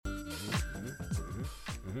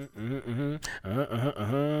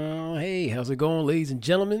Hey, how's it going, ladies and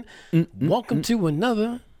gentlemen? Welcome to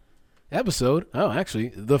another episode. Oh,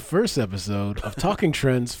 actually, the first episode of Talking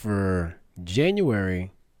Trends for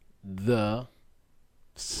January the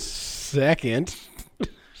 2nd. Is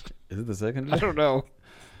it the second? I don't know.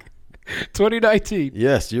 2019.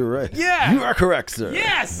 Yes, you're right. Yeah. You are correct, sir.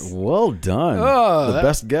 Yes. Well done. Oh, the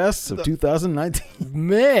best guess of 2019.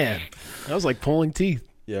 Man, that was like pulling teeth.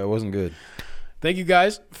 Yeah, it wasn't good. Thank you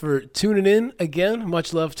guys for tuning in again.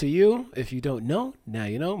 Much love to you. If you don't know, now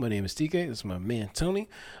you know. My name is TK. This is my man Tony.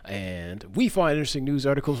 And we find interesting news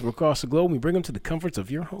articles from across the globe. We bring them to the comforts of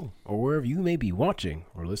your home or wherever you may be watching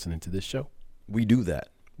or listening to this show. We do that.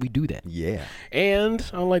 We do that. Yeah. And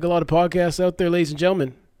unlike a lot of podcasts out there, ladies and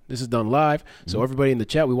gentlemen, this is done live. So everybody in the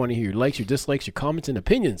chat, we want to hear your likes, your dislikes, your comments, and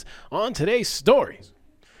opinions on today's stories.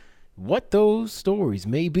 What those stories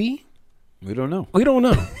may be, We don't know. we don't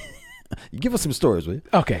know. You give us some stories, will you?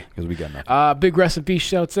 Okay. Because we got nothing. Big rest in peace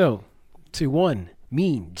shouts out to one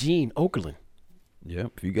Mean Gene Okerlund. Yeah.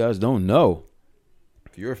 If you guys don't know,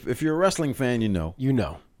 if you're a wrestling fan, you know. You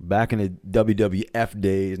know. Back in the WWF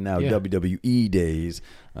days, now WWE days.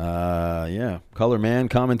 Yeah. Color man,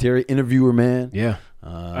 commentary, interviewer man. Yeah.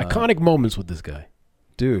 Iconic moments with this guy.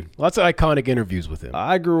 Dude. Lots of iconic interviews with him.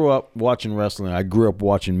 I grew up watching wrestling. I grew up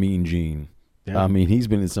watching Mean Gene. Yeah. I mean, he's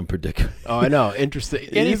been in some predicament. Oh, I know. Interesting.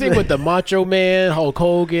 Anything with the Macho Man, Hulk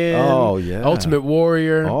Hogan. Oh, yeah. Ultimate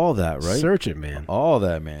Warrior. All that, right? Search it, man. All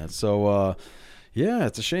that, man. So, yeah,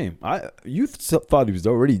 it's a shame. You thought he was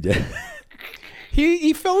already dead.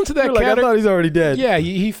 He fell into that I category. thought he's already dead. Yeah,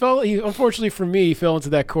 he fell. Unfortunately for me, he fell into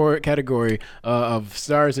that category of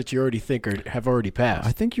stars that you already think have already passed.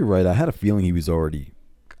 I think you're right. I had a feeling he was already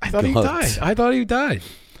I thought he died. I thought he died.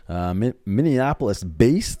 Minneapolis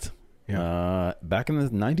based. Yeah. Back in the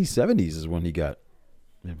 1970s is when he got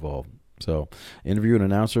involved. So, interview and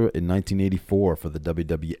announcer in 1984 for the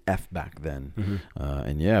WWF back then. Mm-hmm.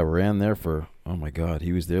 And yeah, ran there for, oh my God,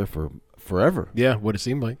 he was there for forever. Yeah, what it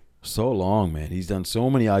seemed like. So long, man. He's done so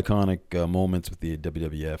many iconic moments with the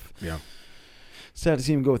WWF. Yeah. Sad to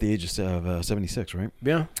see him go at the age of 76, right?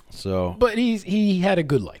 Yeah. So, But he had a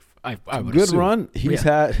good life. I would good assume. run.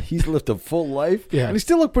 He's lived a full life. Yeah. And he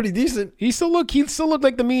still looked pretty decent. He still looked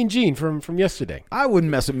like the Mean Gene from yesterday. I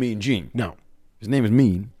wouldn't mess with Mean Gene. No. His name is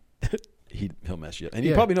Mean. He'll mess you up. And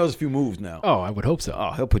he probably knows a few moves now. Oh, I would hope so.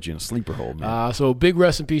 Oh, he'll put you in a sleeper hold, man. So big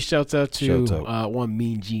rest in peace. Shouts out to Shouts out. one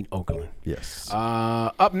Mean Gene Okerlund. Yes.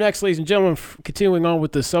 Up next, ladies and gentlemen, continuing on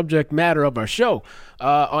with the subject matter of our show.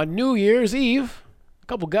 On New Year's Eve, a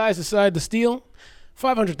couple guys decided to steal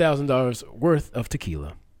 $500,000 worth of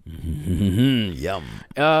tequila. Yum.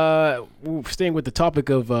 Staying with the topic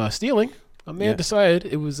of stealing, a man decided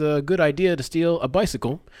it was a good idea to steal a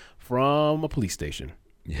bicycle from a police station.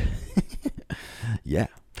 Yeah.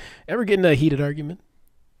 Ever get in a heated argument?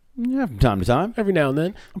 Yeah, from time to time. Every now and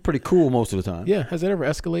then. I'm pretty cool most of the time. Yeah. Has it ever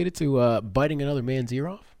escalated to biting another man's ear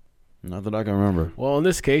off? Not that I can remember. Well, in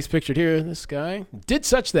this case, pictured here, this guy did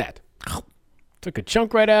such that. Took a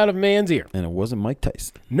chunk right out of a man's ear. And it wasn't Mike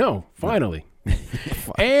Tyson. No, finally.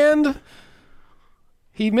 And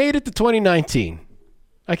he made it to 2019.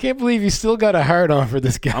 I can't believe you still got a hard on for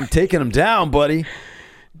this guy. I'm taking him down, buddy.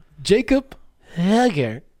 Jacob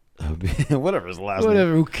Hager. Whatever his last name.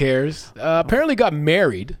 Whatever, who cares? Apparently got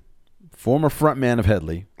married. Former frontman of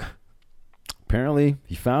Headley. Apparently,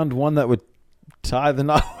 he found one that would tie the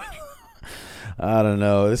knot. I don't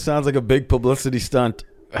know. This sounds like a big publicity stunt.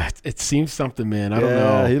 It seems something, man. I don't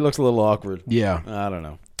know. He looks a little awkward. Yeah. I don't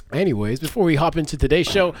know. Anyways, before we hop into today's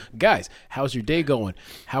show, guys, how's your day going?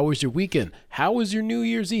 How was your weekend? How was your New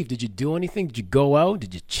Year's Eve? Did you do anything? Did you go out?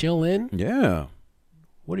 Did you chill in? Yeah.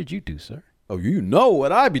 What did you do, sir? Oh, you know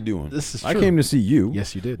what I be doing. This is true. I came to see you.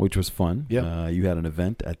 Yes, you did. Which was fun. Yeah. You had an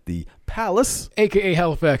event at the Palace. A.K.A.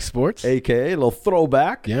 Halifax Sports. A.K.A. a little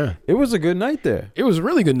throwback. Yeah. It was a good night there. It was a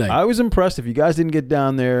really good night. I was impressed. If you guys didn't get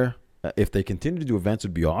down there, if they continue to do events, it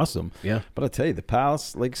would be awesome. Yeah. But I tell you, the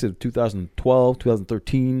Palace, like I said, 2012,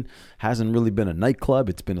 2013, hasn't really been a nightclub.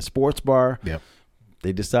 It's been a sports bar. Yeah.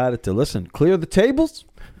 They decided to, listen, clear the tables.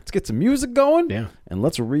 Let's get some music going. Yeah. And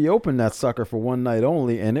let's reopen that sucker for one night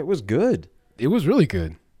only. And it was good. It was really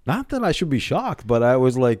good. Not that I should be shocked, but I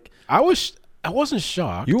was like, I wasn't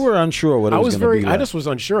shocked. you were unsure what it was going to be like. I just was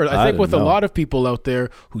unsure. I think with didn't a know. lot of people out there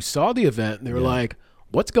who saw the event, they were like,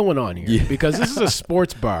 what's going on here? Yeah. Because this is a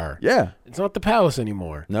sports bar. Yeah. It's not the Palace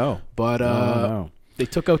anymore. No. But No. they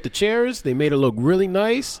took out the chairs. They made it look really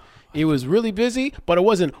nice. It was really busy, but it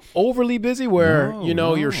wasn't overly busy where,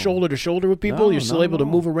 No. you're shoulder to shoulder with people. No, You're still able to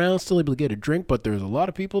no. move around, still able to get a drink, but there's a lot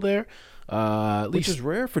of people there. Which is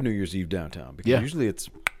rare for New Year's Eve downtown because Yeah. usually it's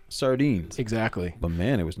sardines. Exactly. But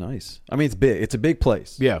man, it was nice. I mean, it's big. It's a big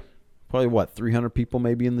place. Yeah. Probably what, 300 people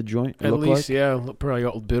maybe in the joint? At least, yeah. Probably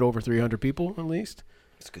a bit over 300 people at least.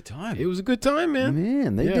 It's a good time. It was a good time, man.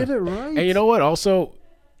 Man, they did it right. And you know what? Also,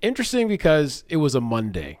 interesting because it was a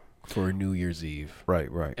Monday for New Year's Eve. Right.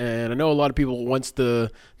 And I know a lot of people, once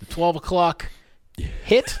the 12 o'clock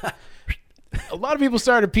hit, a lot of people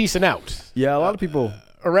started piecing out. Yeah, a lot of people.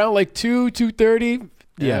 Around like 2:30.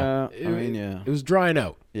 Yeah. It was drying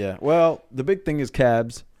out. Yeah. Well, the big thing is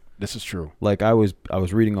cabs. This is true. Like I was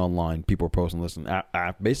reading online, people were posting, listen,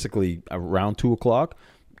 basically around 2 o'clock,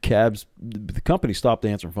 cabs, the company stopped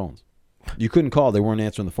answering phones. You couldn't call. They weren't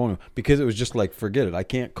answering the phone because it was just like, forget it. I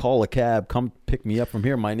can't call a cab. Come pick me up from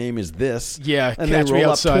here. My name is this. Yeah, and they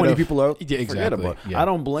roll up 20 people out. Yeah, exactly. Forget about it. Yeah. I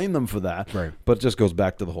don't blame them for that. Right. But it just goes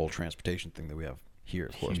back to the whole transportation thing that we have here,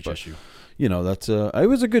 of course. Huge But, issue. you know, that's it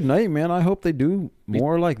was a good night, man. I hope they do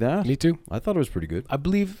more like that. Me too. I thought it was pretty good. I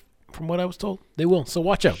believe, from what I was told, they will. So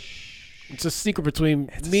watch out. It's a secret between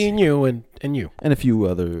me and you and you. And a few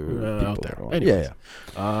other people out there. Anyways.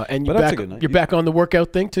 Yeah. And But that's a good night. You're back on the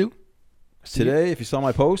workout thing too? Today, if you saw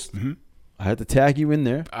my post, I had to tag you in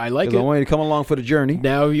there. I like it. I want you to come along for the journey.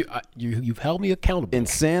 Now you've held me accountable.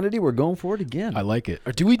 Insanity, we're going for it again. I like it.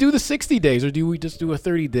 Or do we do the 60 days or do we just do a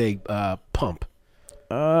 30-day pump?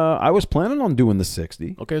 I was planning on doing the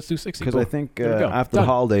 60. Okay, let's do 60. Because Cool. I think There we go. after Done. the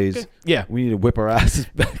holidays, Okay. Yeah. we need to whip our asses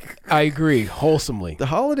back. I agree wholesomely. The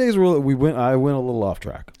holidays I went a little off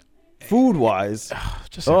track. Food wise,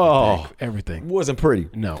 Just Oh. everything. wasn't pretty.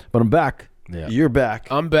 No. But I'm back. Yeah. You're back.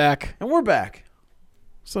 I'm back. And we're back.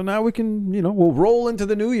 So now we can, we'll roll into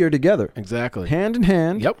the new year together. Exactly. Hand in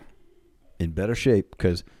hand. Yep. In better shape.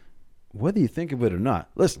 Because whether you think of it or not,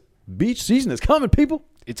 listen, beach season is coming, people.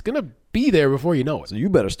 It's going to be there before you know it. So you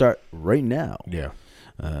better start right now. Yeah.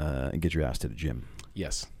 And get your ass to the gym.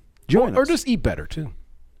 Yes. Join Or us. just eat better too.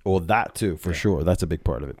 Well, that too, for sure. That's a big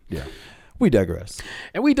part of it. Yeah. We digress.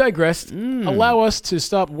 And we digressed. Allow us to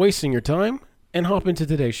stop wasting your time and hop into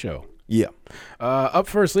today's show. Yeah. Up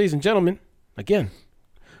first, ladies and gentlemen, again,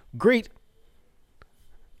 great,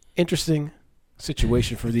 interesting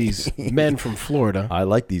situation for these men from Florida. I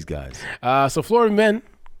like these guys. So Florida men,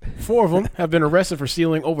 4 of them, have been arrested for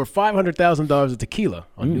stealing over $500,000 of tequila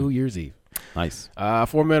on New Year's Eve. Nice.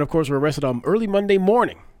 4 men, of course, were arrested on early Monday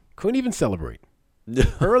morning. Couldn't even celebrate.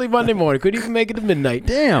 Early Monday morning. Couldn't even make it to midnight.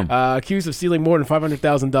 Damn. Accused of stealing more than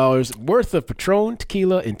 $500,000 worth of Patron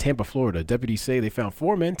tequila in Tampa, Florida. Deputies say they found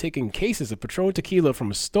 4 men taking cases of Patron tequila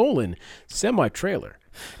from a stolen semi-trailer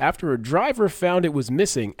after a driver found it was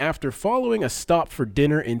missing after following a stop for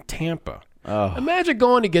dinner in Tampa. Imagine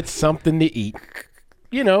going to get something to eat.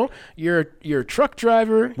 You're a truck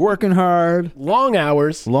driver, Working hard. long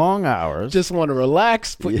hours, Long hours. just want to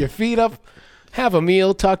relax, put your feet up, have a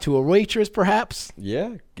meal, talk to a waitress perhaps.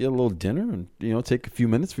 Yeah. Get a little dinner and, take a few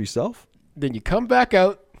minutes for yourself. Then you come back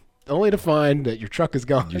out only to find that your truck is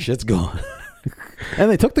gone. Your shit's gone.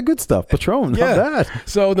 And they took the good stuff. Patron. Yeah. Not bad.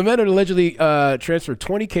 So the men had allegedly transferred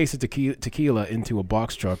 20 cases of tequila into a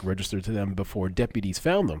box truck registered to them before deputies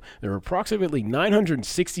found them. There were approximately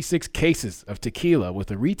 966 cases of tequila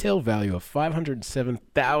with a retail value of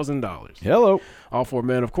 $507,000. Hello. All 4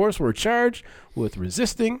 men, of course, were charged with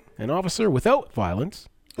resisting an officer without violence.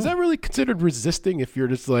 Is that really considered resisting if you're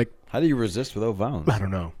just like, How do you resist without violence? I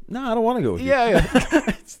don't know. No, I don't want to go with you. Yeah.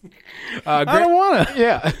 I don't want to.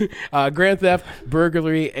 Yeah. Grand theft,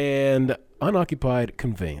 burglary, and unoccupied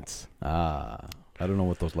conveyance. I don't know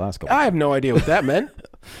what those last couple. I have no idea what that meant.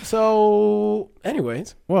 So,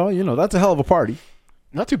 anyways, Well, that's a hell of a party.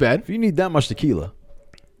 not too bad. If you need that much tequila,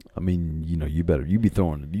 I mean, you'd be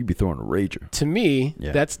throwing a rager. To me,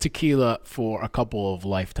 Yeah. that's tequila for a couple of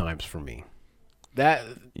lifetimes for me. That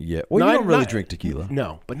Yeah. Well, you don't really drink tequila.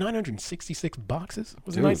 No, but 966 boxes?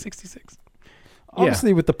 Was it Dude. 966?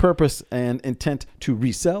 Obviously, with the purpose and intent to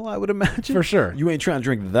resell, I would imagine. For sure. You ain't trying to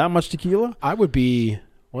drink that much tequila. I would be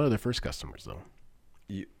one of their first customers, though.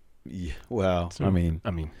 Yeah. Well, So, I mean,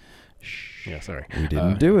 yeah, sorry. we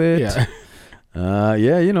didn't do it. Yeah.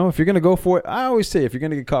 If you're gonna go for it, I always say if you're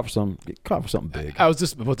gonna get caught for something, get caught for something big. I was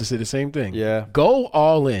just about to say the same thing. Yeah. Go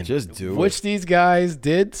all in. Just do Which it. these guys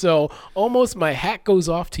did. So almost my hat goes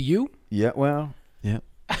off to you. Yeah. Well. Yeah.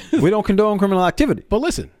 We don't condone criminal activity. But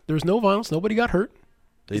listen, there was no violence. Nobody got hurt.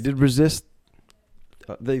 They did resist.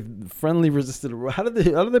 They friendly resisted. How did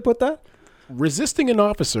they put that? Resisting an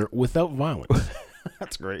officer without violence.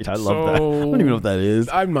 That's great. I love that. I don't even know what that is.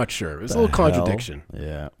 I'm not sure. It's a The little hell? contradiction.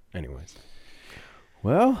 Yeah. Anyways.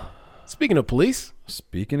 Well, Speaking of police,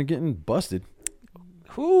 speaking of getting busted,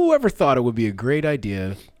 who ever thought it would be a great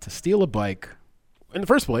idea to steal a bike in the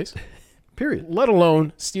first place Period. let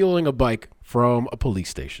alone stealing a bike from a police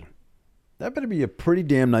station. That better be a pretty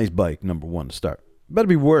damn nice bike, number one, to start. Better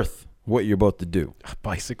be worth what you're about to do. A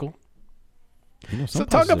bicycle. You know, So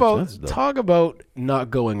sometimes it's expensive, though. talk about not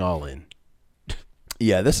going all in.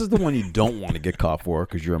 Yeah, this is the one you don't want to get caught for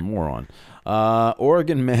because you're a moron.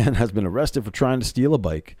 Oregon man has been arrested for trying to steal a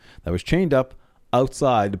bike that was chained up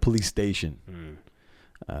outside the police station.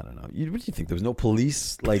 I don't know. What do you think? There was no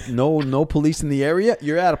police? Like, no police in the area?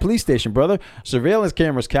 You're at a police station, brother. Surveillance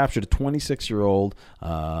cameras captured a 26-year-old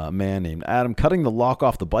man named Adam cutting the lock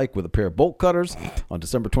off the bike with a pair of bolt cutters on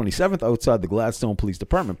December 27th outside the Gladstone Police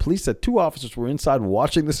Department. Police said 2 officers were inside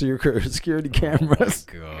watching the security cameras.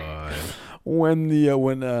 Oh, God.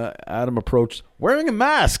 When Adam approached wearing a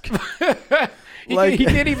mask. He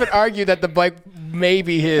didn't even argue that the bike may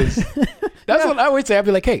be his. That's what I would say. I'd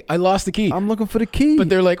be like, hey, I lost the key. I'm looking for the key. But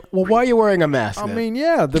they're like, well, why are you wearing a mask I then? mean,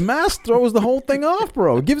 yeah, the mask throws the whole thing off,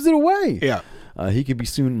 bro. It gives it away. Yeah. He could be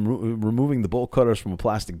soon removing the bolt cutters from a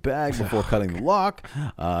plastic bag before cutting the lock.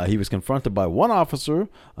 He was confronted by one officer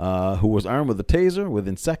who was armed with a taser.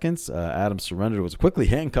 Within seconds, Adam surrendered, was quickly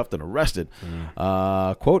handcuffed and arrested.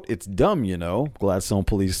 Quote, it's dumb, you know, Gladstone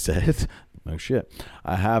police said. No shit.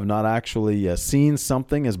 I have not actually seen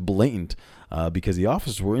something as blatant because the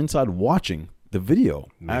officers were inside watching the video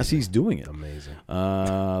as he's doing it. Amazing.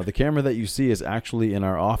 The camera that you see is actually in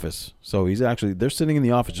our office. So they're sitting in the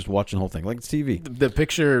office just watching the whole thing, like it's TV. The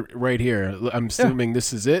picture right here, I'm assuming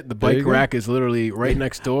this is it. The bike rack is literally right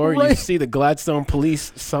next door. Right. You see the Gladstone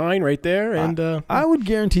police sign right there. And I would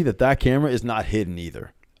guarantee that camera is not hidden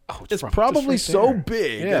either. oh, It's just probably right so there.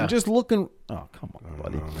 big Yeah. and just looking. Oh, come on,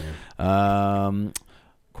 buddy.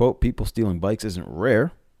 Quote, people stealing bikes isn't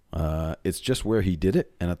rare. It's just where he did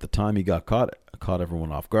it. And at the time he got caught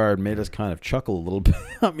everyone off guard, made us kind of chuckle a little bit.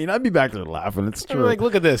 I mean, I'd be back there laughing. It's true. Like,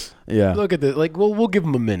 look at this. Yeah. Look at this. Like, we'll give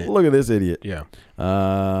him a minute. Look at this idiot. Yeah.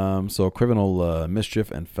 So criminal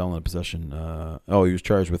mischief and felon possession. He was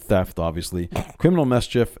charged with theft, obviously. Criminal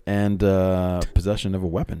mischief and possession of a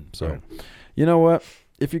weapon. So, Right. You know what?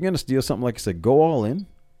 If you're going to steal something, like I said, go all in.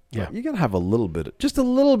 Yeah. You got to have a little bit. Just a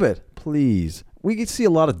little bit, please. We can see a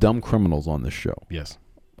lot of dumb criminals on this show. Yes.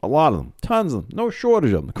 A lot of them. Tons of them. No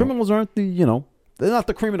shortage of them. The criminals aren't they're not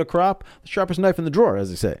the cream of the crop, the sharpest knife in the drawer, as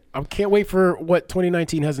they say. I can't wait for what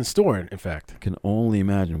 2019 has in store, in fact. I can only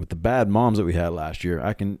imagine. With the bad moms that we had last year,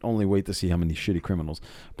 I can only wait to see how many shitty criminals.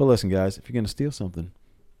 But listen, guys, if you're going to steal something,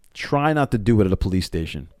 try not to do it at a police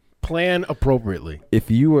station. Plan appropriately.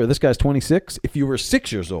 This guy's 26. If you were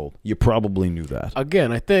 6 years old, you probably knew that.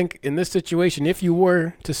 Again, I think in this situation, if you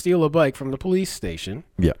were to steal a bike from the police station,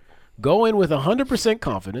 Yeah. go in with 100%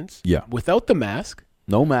 confidence. Yeah. Without the mask.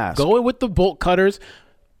 No mask. Go in with the bolt cutters,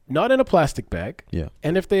 not in a plastic bag. Yeah.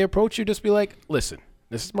 And if they approach you, just be like, listen,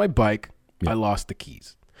 this is my bike. Yeah. I lost the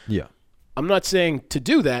keys. Yeah. I'm not saying to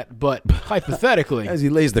do that, but hypothetically, As he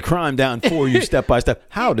lays the crime down for you step by step,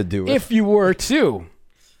 how to do it. if you were to,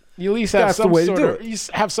 you at least have That's the some way to sort do of it. you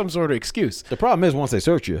have some sort of excuse. The problem is once they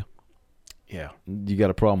search you, Yeah. you got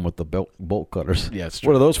a problem with the bolt cutters. Yeah, it's What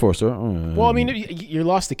true. are those for, sir? Well, I mean, you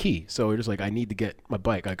lost the key, so you're just like, I need to get my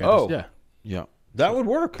bike. I got Oh. yeah. Yeah. That would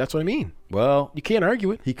work. That's what I mean. Well, You can't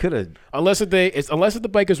argue it he could have. unless the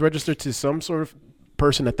bike is registered to some sort of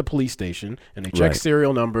person at the police station and they check Right.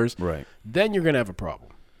 serial numbers. Right. Then you're gonna have a problem.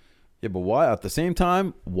 Yeah, but why? At the same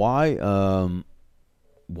time, why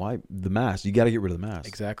the mask? You got to get rid of the mask.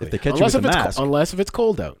 Exactly. If they catch unless you with if the it's mask. unless if it's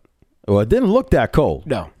cold out. Well, it didn't look that cold.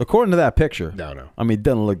 No. According to that picture. No. I mean, it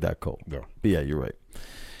doesn't look that cold. No. But yeah, you're right.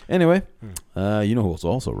 Anyway, you know who's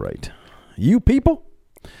also right? You people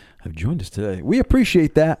have joined us today. We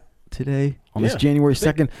appreciate that today on this Yeah. January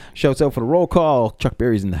 2nd. Shouts out for the roll call. Chuck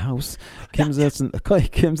Berry's in the house. Kim's in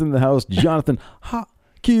the house. Jonathan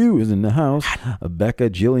Q is in the house. Becca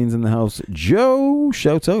Jillian's in the house. Joe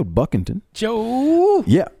shouts out Buckington. Joe.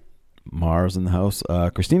 Yeah. Mars in the house.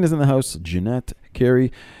 Christina's in the house. Jeanette,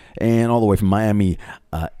 Carrie, and all the way from Miami,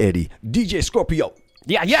 Eddie. DJ Scorpio.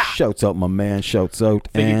 Yeah. Shouts out, my man. Shouts out.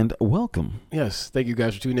 Thank you. And welcome. Yes. Thank you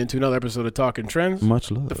guys for tuning in to another episode of Talking Trends. Much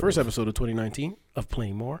love. The first episode of 2019 of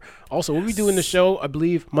Plenty More. Also, we'll be doing the show, I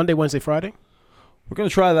believe, Monday, Wednesday, Friday. We're going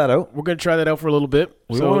to try that out. We're going to try that out for a little bit.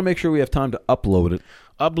 We want to make sure we have time to upload it.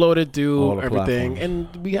 Upload it, All do the everything. platforms.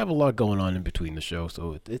 And we have a lot going on in between the show.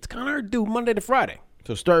 So it's kind of hard to do Monday to Friday.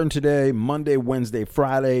 So starting today, Monday, Wednesday,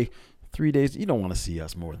 Friday, 3 days. You don't want to see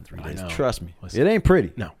us more than 3 days. know. Trust me. Listen. It ain't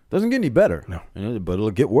pretty. No. Doesn't get any better. No. But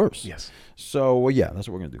it'll get worse. Yes. So, yeah, that's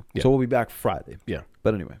what we're going to do. Yeah. So we'll be back Friday. Yeah.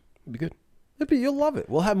 But anyway, Be good. you'll love it.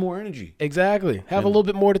 We'll have more energy. Exactly. Have a little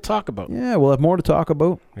bit more to talk about. Yeah, we'll have more to talk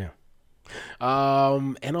about. Yeah.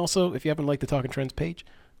 And also, if you haven't liked the Talking Trends page,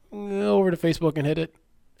 go over to Facebook and hit it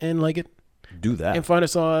and like it. Do that. And find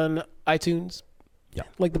us on iTunes. Yeah.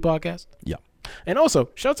 Like the podcast. Yeah. And also,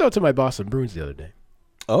 shouts out to my Boston Bruins the other day.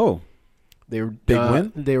 Oh. They were Big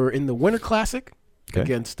win? They were in the Winter Classic Okay.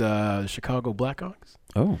 against the Chicago Blackhawks.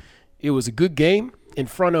 Oh. It was a good game in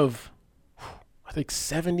front of, I think,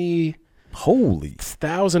 70,000 Holy.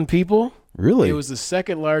 people. Really? It was the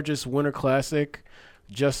second largest Winter Classic.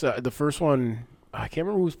 Just the first one, I can't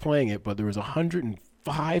remember who was playing it, but there was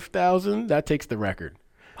 105,000. That takes the record.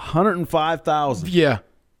 105,000. Yeah.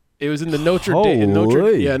 It was in the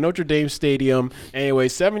Notre Dame Stadium. Anyway,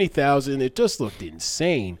 70,000. It just looked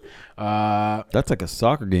insane. That's like a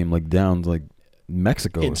soccer game, like down like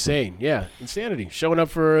Mexico. Insane. Yeah. Insanity. Showing up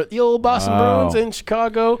for the old Boston Wow. Bruins in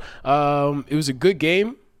Chicago. It was a good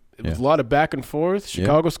game. It was a lot of back and forth.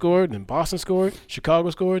 Chicago scored, then Boston scored.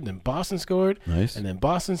 Chicago scored, then Boston scored. Nice. And then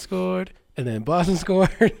Boston scored. And then Boston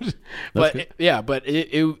scored. but good.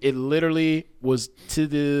 it literally was to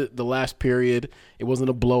the last period. It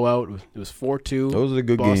wasn't a blowout. It was 4-2. Those are the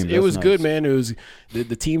good Boston. games. It was That's good, nice. man. It was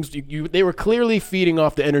the teams. They were clearly feeding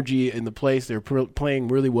off the energy in the place. They were playing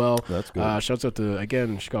really well. That's good. Shouts out to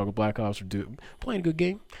again Chicago Blackhawks for playing a good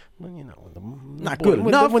game. Well, you know,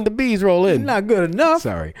 when the bees roll in. Not good enough.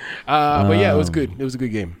 Sorry, but yeah, it was good. It was a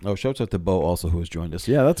good game. Oh, shouts out to Bo also who has joined us.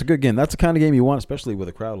 Yeah, that's a good game. That's the kind of game you want, especially with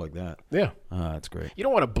a crowd like that. Yeah, That's great. you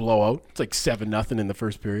don't want to blow out. It's like 7-0 in the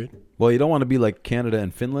first period. Well, you don't want to be like Canada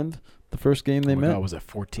and Finland. The first game they met. God, was that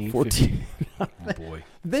 14? 14. Oh boy.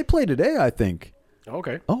 They play today, I think.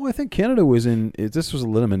 Okay. Oh, I think Canada was in. This was an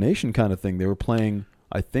elimination kind of thing. They were playing.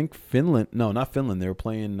 I think Finland. No, not Finland. They were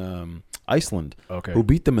playing Iceland. Okay. Who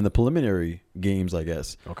beat them in the preliminary games, I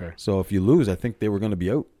guess. Okay. So if you lose, I think they were going to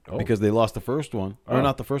be out because they lost the first one, or Oh.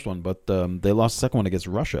 not the first one, but they lost the second one against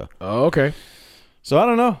Russia. Oh, okay. So I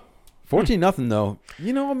don't know. 14-0 though.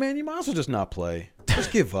 You know, man, you might as well just not play.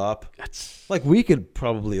 Just give up. That's. Like we could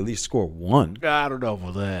probably at least score one. I don't know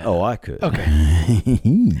about that. Oh, I could. Okay.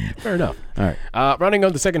 Fair enough. All right. Rounding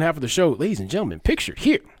out the second half of the show, ladies and gentlemen, pictured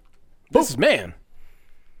here. This is man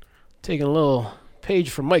taking a little page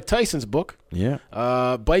from Mike Tyson's book. Yeah.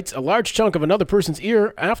 Bites a large chunk of another person's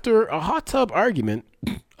ear after a hot tub argument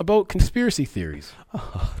about conspiracy theories.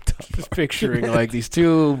 Just picturing like these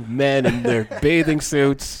two men in their bathing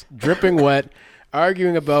suits, dripping wet,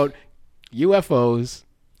 arguing about UFOs.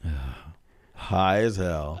 High as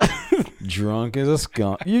hell. Drunk as a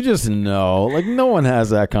skunk. You just know. Like, no one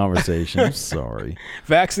has that conversation. I'm sorry.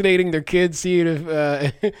 Vaccinating their kids, seeing if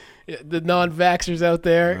the non-vaxxers out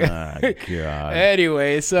there. My God.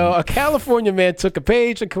 Anyway, so a California man took a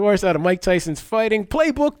page, of course, out of Mike Tyson's fighting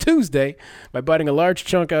playbook Tuesday by biting a large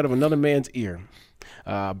chunk out of another man's ear.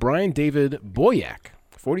 Brian David Boyack,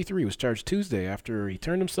 43, was charged Tuesday after he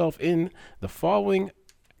turned himself in the following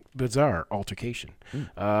bizarre altercation.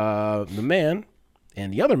 The man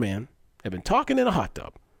and the other man had been talking in a hot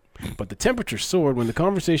tub, but the temperature soared when the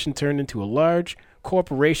conversation turned into a large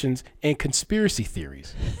corporations and conspiracy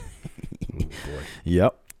theories. Oh, boy.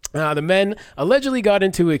 Yep. The men allegedly got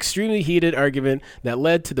into an extremely heated argument that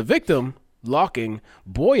led to the victim locking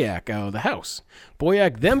Boyack out of the house.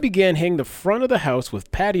 Boyack then began hitting the front of the house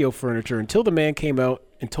with patio furniture until the man came out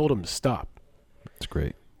and told him to stop. That's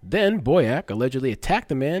great. Then Boyack allegedly attacked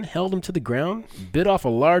the man, held him to the ground, bit off a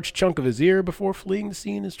large chunk of his ear before fleeing the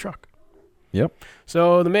scene in his truck. Yep.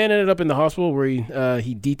 So the man ended up in the hospital where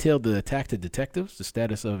he detailed the attack to detectives. The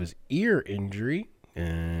status of his ear injury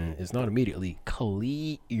is not immediately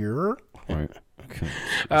clear. Right. Okay.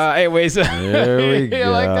 Anyways, There we go. You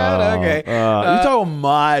like that? Okay. You talking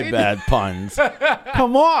my bad puns.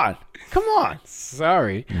 Come on. Come on.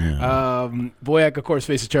 Sorry. Yeah. Boyack, of course,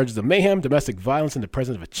 faces charges of mayhem, domestic violence in the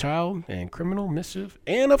presence of a child, and criminal mischief.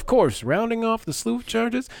 And, of course, rounding off the slew of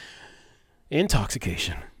charges,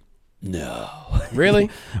 intoxication. No. Really?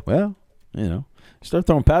 Well, you know, start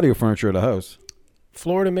throwing patio furniture at a house.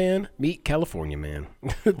 Florida man meet California man.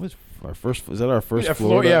 What's our first? Is that our first? Yeah,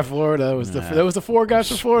 Florida? Florida. That was the four guys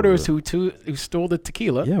from Florida who stole the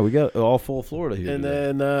tequila. Yeah, we got all full Florida here. And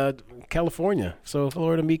today. then California. So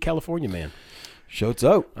Florida meet California man. Shouts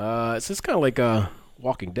out. It's just kind of like a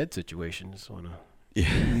Walking Dead situation. Just want to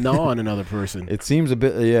gnaw on another person. It seems a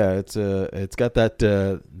bit. Yeah, it's got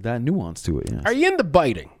that nuance to it. Yes. Are you into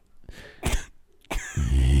biting?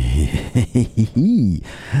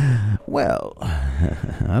 Well,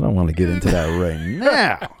 I don't want to get into that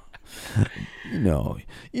right now.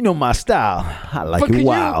 You know my style. I like it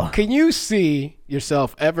wild. Can you see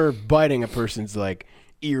yourself ever biting a person's like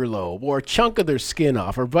earlobe or a chunk of their skin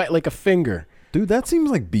off, or bite like a finger? Dude, that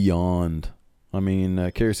seems like beyond. I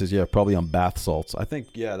mean, Carrie says, yeah, probably on bath salts. I think,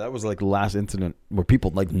 yeah, that was like the last incident where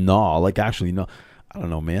people like gnaw, like actually gnaw. I don't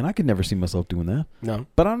know, man. I could never see myself doing that. No.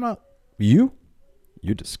 But I'm not You're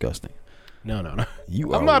disgusting. No.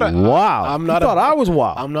 You I'm are not a- wild. I'm not You a- thought I was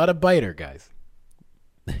wild. I'm not a biter, guys.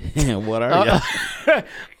 What are you?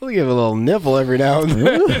 We'll give a little nibble every now and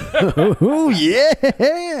then. Ooh, yeah.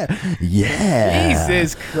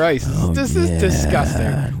 Jesus Christ. This is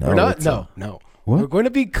disgusting. No, We're not. it's No. What? We're going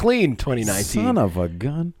to be clean 2019. Son of a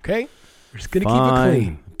gun. Okay? We're just going to keep Fine. it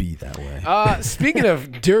clean. Be that way. Speaking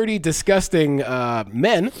of dirty, disgusting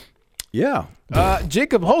men, Yeah.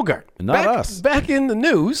 Jacob Hogart. Not us. Back in the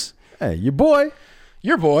news. Hey, your boy.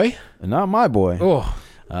 Your boy. And not my boy. Oh,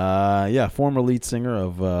 Yeah, former lead singer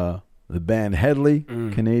of the band Headley,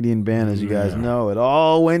 Canadian band, as you guys know. It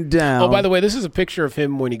all went down. Oh, by the way, this is a picture of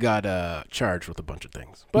him when he got charged with a bunch of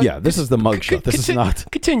things. But yeah, this is the mugshot. This is not.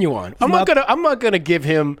 Continue on. I'm not gonna give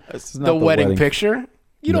him This is not the the wedding wedding. picture.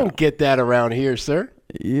 You don't get that around here, sir.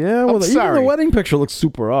 Yeah, well, even sorry. the wedding picture looks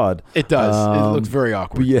super odd. It does. It looks very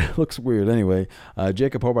awkward. But yeah, it looks weird. Anyway,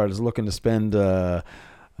 Jacob Hobart is looking to spend the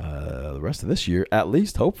rest of this year, at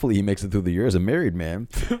least. Hopefully, he makes it through the year as a married man.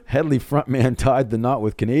 Headley frontman tied the knot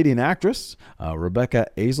with Canadian actress Rebecca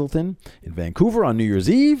Hazelton in Vancouver on New Year's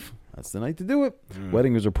Eve. That's the night to do it.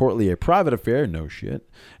 Wedding was reportedly a private affair, no shit,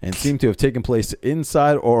 and seemed to have taken place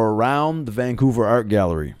inside or around the Vancouver Art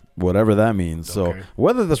Gallery, whatever that means. Okay. So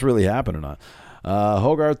whether this really happened or not.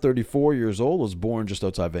 Hogart, 34 years old, was born just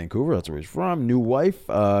outside Vancouver. That's where he's from. New wife,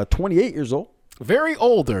 28 years old. Very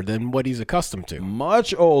older than what he's accustomed to.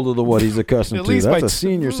 Much older than what he's accustomed At to. least That's by a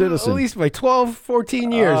senior citizen. At least by 12,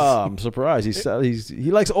 14 years. I'm surprised. He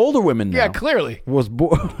likes older women now. yeah, clearly. Was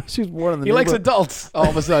born. She was born in the. He likes neighborhood. adults all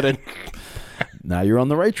of a sudden. Now you're on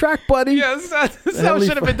the right track, buddy. Yes, that's how it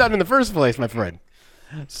should have been done in the first place, my friend.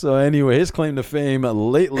 So anyway, his claim to fame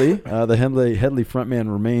lately, the Headley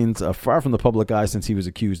frontman remains far from the public eye since he was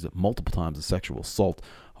accused multiple times of sexual assault.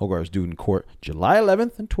 Hogart is due in court July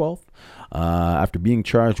 11th and 12th after being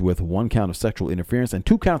charged with 1 count of sexual interference and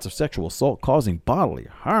 2 counts of sexual assault causing bodily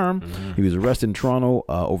harm. He was arrested in Toronto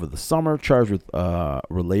over the summer, charged with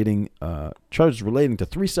charges relating to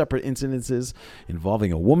 3 separate incidences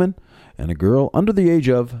involving a woman and a girl under the age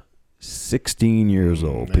of 16 years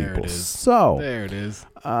old, There people. it is. So, There it is.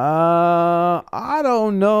 I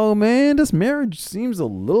don't know, man. This marriage seems a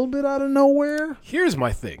little bit out of nowhere. Here's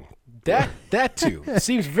my thing. That too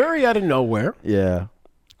seems very out of nowhere. Yeah.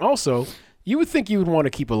 Also, you would think you would want to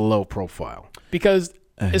keep a low profile because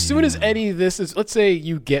as soon as any of this is, let's say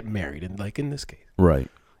you get married, and like in this case, Right.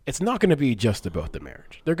 it's not going to be just about the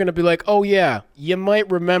marriage. They're going to be like, oh yeah, you might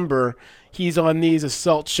remember he's on these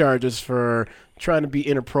assault charges for trying to be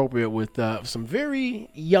inappropriate with some very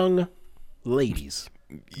young ladies,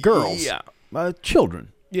 girls. Yeah.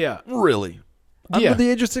 Children. Yeah. Really? Yeah. Under the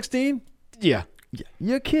age of 16? Yeah. Yeah.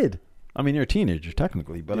 You're a kid. I mean, you're a teenager,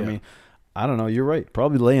 technically. But, Yeah. I mean, I don't know. You're right.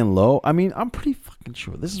 Probably laying low. I mean, I'm pretty fucking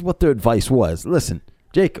sure. This is what their advice was. Listen,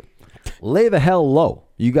 Jacob, lay the hell low.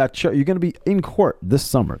 You're going to be in court this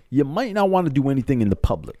summer. You might not want to do anything in the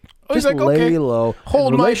public. Oh, he's Just like, lay okay, low. hold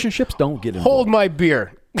And my- relationships don't get involved. Hold my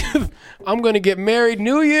beer. I'm going to get married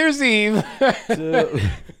New Year's Eve.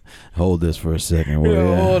 Hold this for a second. will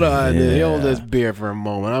ya? Hold on. Yeah. Hold this beer for a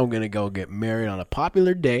moment. I'm going to go get married on a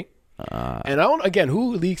popular day. And I don't, again,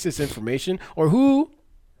 who leaks this information or who,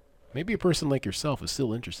 maybe a person like yourself is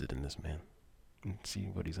still interested in this man and see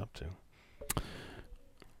what he's up to.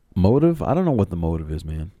 Motive? I don't know what the motive is,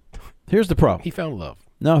 man. Here's the problem. He found love.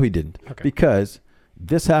 No, he didn't. Okay. Because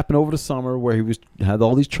this happened over the summer where he had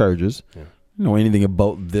all these charges. Yeah. You know anything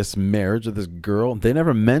about this marriage of this girl? They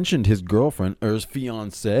never mentioned his girlfriend or his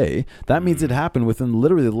fiance. That means it happened within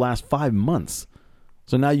literally the last 5 months.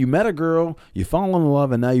 So now you met a girl, you fell in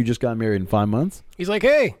love, and now you just got married in 5 months? He's like,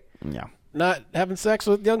 hey, Yeah. not having sex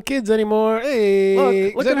with young kids anymore.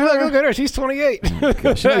 Hey, Look at her. Look at her. She's 28.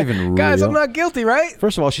 God, she's not even Guys, real. I'm not guilty, right?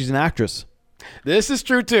 First of all, she's an actress. This is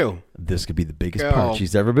true, too. This could be the biggest Oh. part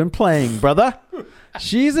she's ever been playing, brother.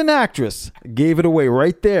 She's an actress. Gave it away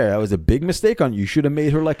right there. That was a big mistake on you. You should have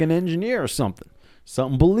made her like an engineer or something.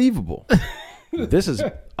 Something believable.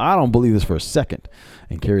 I don't believe this for a second.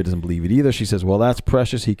 And Carrie doesn't believe it either. She says, well, that's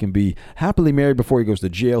precious. He can be happily married before he goes to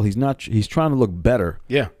jail. He's trying to look better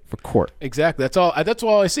Yeah, for court. exactly. That's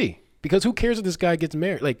all I see. Because who cares if this guy gets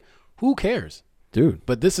married? Like, who cares? Dude.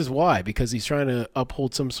 But this is why, because he's trying to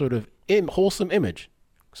uphold some sort of wholesome image.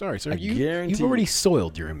 Sorry, sir. guarantee You've already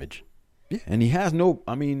soiled your image. Yeah, and he has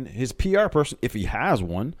his PR person, if he has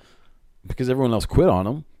one, because everyone else quit on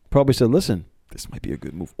him, probably said, listen, this might be a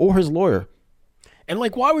good move. Or his lawyer. And,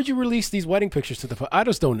 like, why would you release these wedding pictures to the I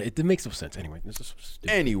just don't. It makes no sense. Anyway, this is so stupid.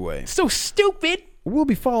 Anyway. So stupid. we'll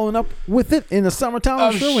be following up with it in the summertime.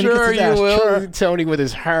 I'm sure when sure he gets his you ass will. churned. Tony with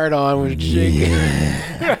his heart on was shaking.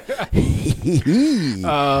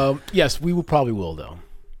 Yes, we will probably will though.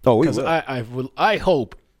 Oh, we Because will. I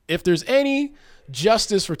hope if there's any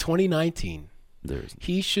justice for 2019, There's,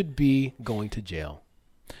 he should be going to jail.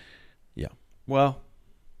 yeah. Well,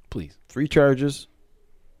 Please. 3 charges.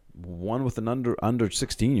 One with an under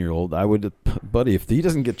 16-year-old. I would, buddy, if he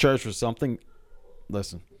doesn't get charged for something,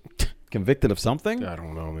 listen, convicted of something, I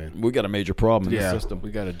don't know, man. we got a major problem in the system.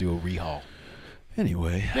 We got to do a rehaul.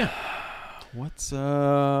 Anyway, Yeah. what's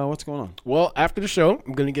going on? Well, after the show,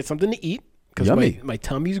 I'm gonna get something to eat because Yummy. my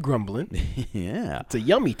tummy's grumbling. Yeah, It's a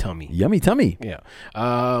yummy tummy. yummy tummy, Yeah.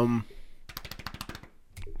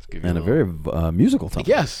 Let's give you and a little- very musical tummy.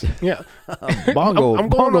 yes. Yeah. bongo, I'm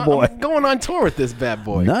bongo going boy. I'm going on tour with this bad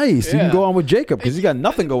boy. Nice. You Yeah. can go on with Jacob because he got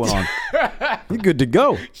nothing going on. You're good to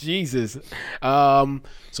go. Jesus.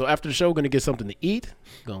 So after the show, we're gonna get something to eat.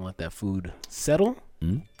 Gonna let that food settle.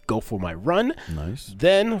 Go for my run. Nice.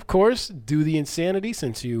 Then, of course, do the insanity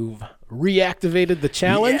since you've reactivated the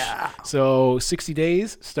challenge. Yeah. So 60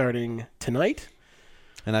 days starting tonight,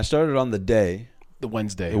 And I started on the day, the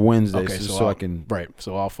Wednesday. Okay, so I I'll- can right.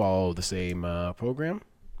 So I'll follow the same program.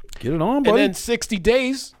 get it on, And buddy. then 60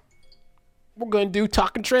 days, we're gonna do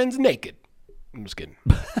talking trends naked. I'm just kidding.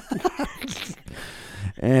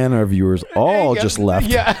 And our viewers all just left.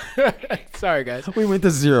 Yeah. Sorry, guys. We went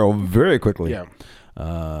to 0 very quickly. Yeah.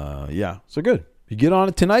 Yeah. So good. You get on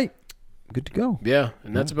it tonight. Good to go. Yeah,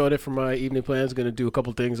 and that's about it for my evening plans. Going to do a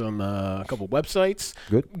couple things on a couple websites.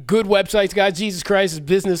 Good. Websites, guys. Jesus Christ, is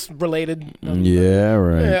business related. Yeah,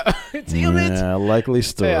 right. Yeah, damn it. Yeah, likely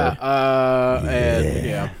story.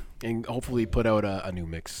 Yeah, and hopefully put out a new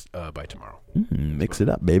mix by tomorrow. Mix it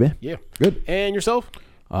up, baby. Yeah, Good. And yourself?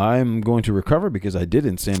 I'm going to recover because I did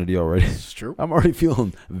insanity already. It's true. I'm already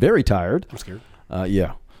feeling very tired. I'm scared.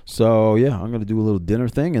 Yeah. So yeah, I'm gonna do a little dinner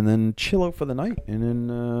thing and then chill out for the night, and then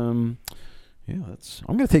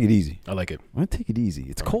I'm gonna take it easy. I like it, I'm gonna take it easy.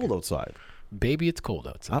 It's cold outside. baby. It's cold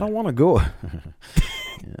outside. I don't want to go.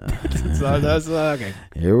 That's okay.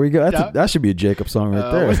 Here we go. That should be a Jacob song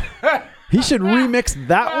right there. He should remix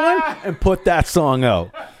that one and put that song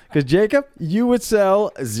out. Because Jacob, you would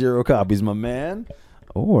sell 0 copies, my man.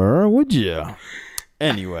 Or would you?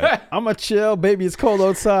 Anyway, I'm going to chill. Baby, it's cold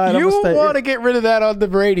outside. You want to get rid of that on the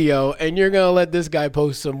radio, and you're going to let this guy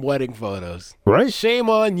post some wedding photos. Right? Shame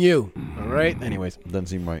on you. All right? Anyways. Doesn't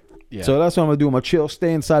seem right. Yeah. So that's what I'm going to do. I'm going to chill,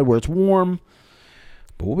 stay inside where it's warm.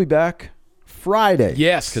 But we'll be back Friday.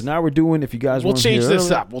 Yes. Because now we're doing, if you guys We'll weren't change here this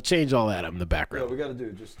earlier- up. We'll change all that up in the background. we got to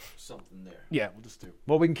do just something there. Yeah, we'll just do.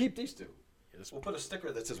 Well, we can keep these two. We'll put a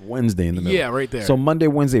sticker that says Wednesday in the middle. Yeah, right there. So Monday,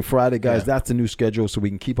 Wednesday, Friday, guys, Yeah. that's the new schedule so we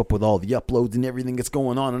can keep up with all the uploads and everything that's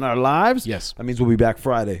going on in our lives. Yes. That means we'll be back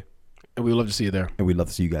Friday. And we'd love to see you there. And we'd love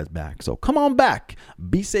to see you guys back. So come on back.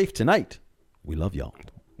 Be safe tonight. We love y'all.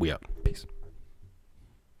 We out.